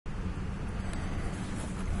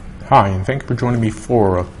Hi, and thank you for joining me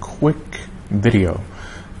for a quick video.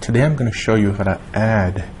 Today I'm going to show you how to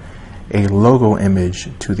add a logo image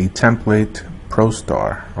to the template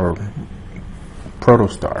Protostar or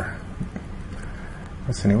Protostar.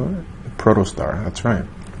 What's the name of it? Protostar, that's right.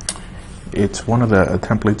 It's one of the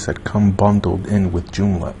templates that come bundled in with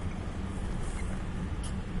Joomla.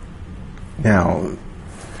 Now,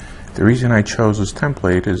 the reason I chose this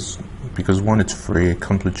template is because one, it's free, it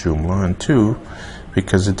comes with Joomla, and two,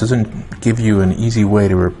 because it doesn't give you an easy way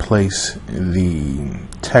to replace the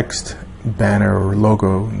text banner or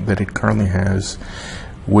logo that it currently has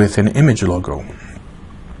with an image logo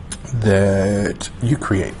that you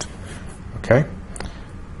create. Okay?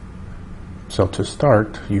 So to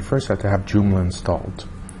start, you first have to have Joomla installed.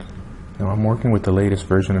 Now I'm working with the latest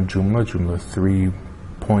version of Joomla, Joomla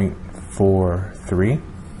 3.43.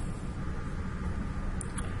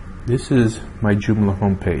 This is my Joomla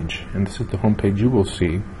homepage, and this is the homepage you will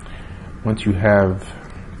see once you have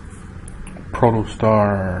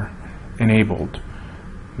Protostar enabled.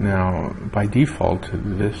 Now, by default,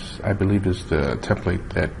 this, I believe, is the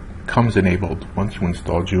template that comes enabled once you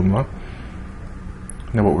install Joomla.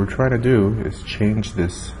 Now, what we're trying to do is change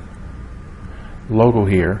this logo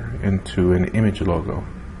here into an image logo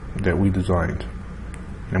that we designed.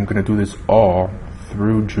 And I'm going to do this all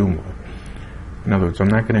through Joomla. In other words, I'm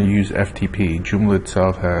not going to use FTP. Joomla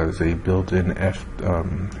itself has a built-in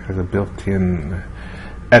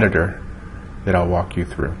editor that I'll walk you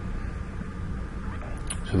through.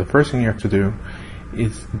 So the first thing you have to do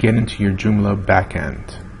is get into your Joomla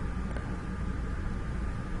backend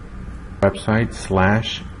website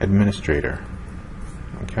 /administrator.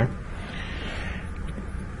 Okay.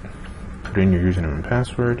 Put in your username and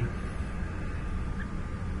password.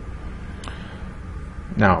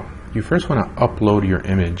 Now, you first want to upload your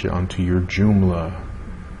image onto your Joomla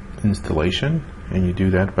installation, and you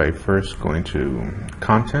do that by first going to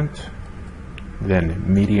Content,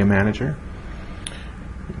 then Media Manager.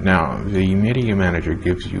 Now, the Media Manager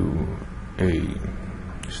gives you a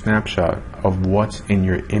snapshot of what's in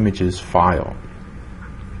your images file.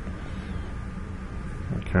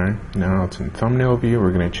 Okay, now it's in thumbnail view.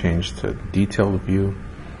 We're going to change to detailed view.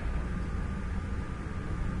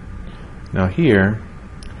 Now here,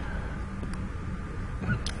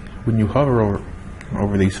 when you hover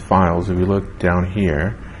over these files, if you look down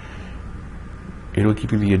here, it'll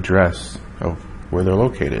give you the address of where they're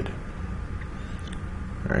located.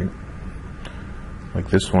 Right?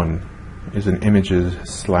 Like this one is an images / or /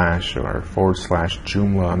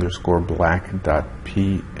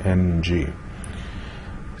 Joomla_black.png.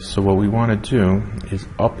 So what we want to do is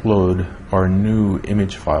upload our new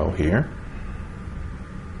image file here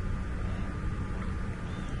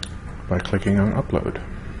by clicking on Upload.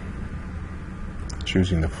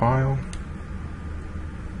 Choosing the file,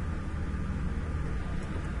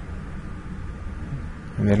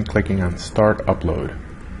 and then clicking on Start Upload.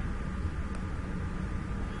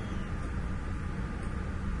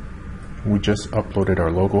 We just uploaded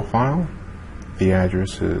our logo file. The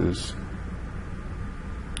address is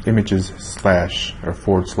images / or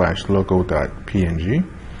 / logo.png.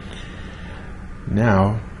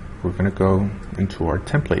 Now we're going to go into our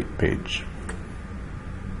template page.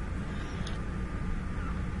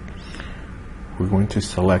 We're going to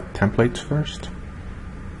select templates first.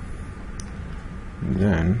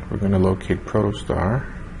 Then we're going to locate Protostar.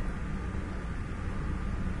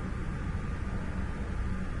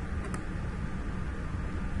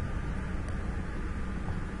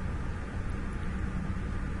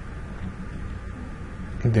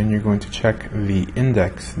 And then you're going to check the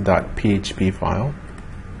index.php file.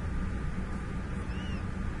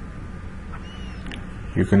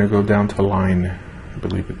 You're going to go down to line, I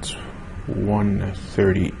believe it's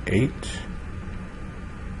 138.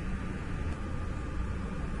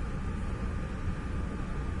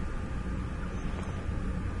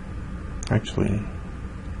 Actually,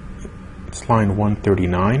 it's line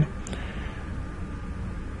 139.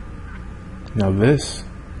 Now this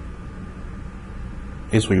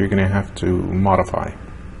is what you're going to have to modify.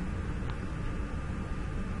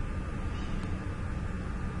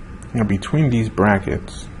 Now between these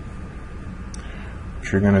brackets,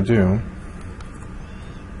 what you're going to do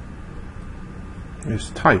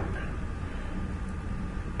is type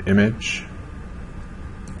image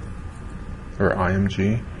or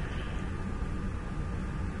img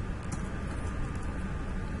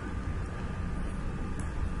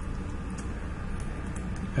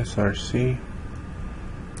src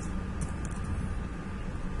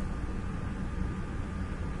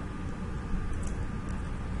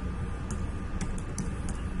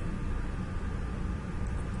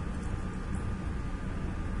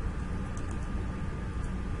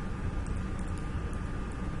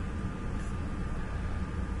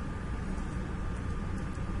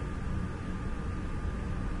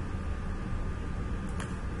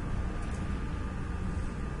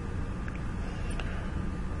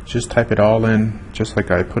just type it all in just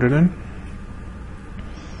like I put it in.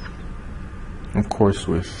 Of course,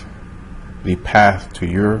 with the path to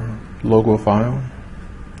your logo file.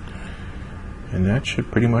 And that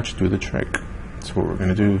should pretty much do the trick. So what we're going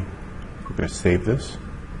to do, we're going to save this.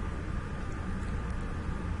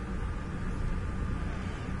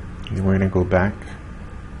 And we're going to go back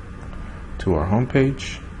to our home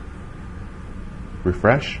page,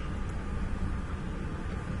 refresh,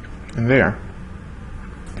 and there.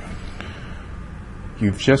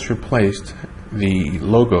 You've just replaced the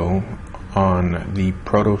logo on the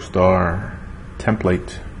Protostar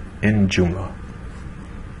template in Joomla.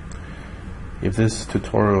 If this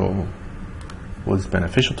tutorial was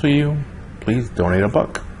beneficial to you, please donate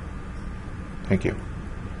 $1. Thank you.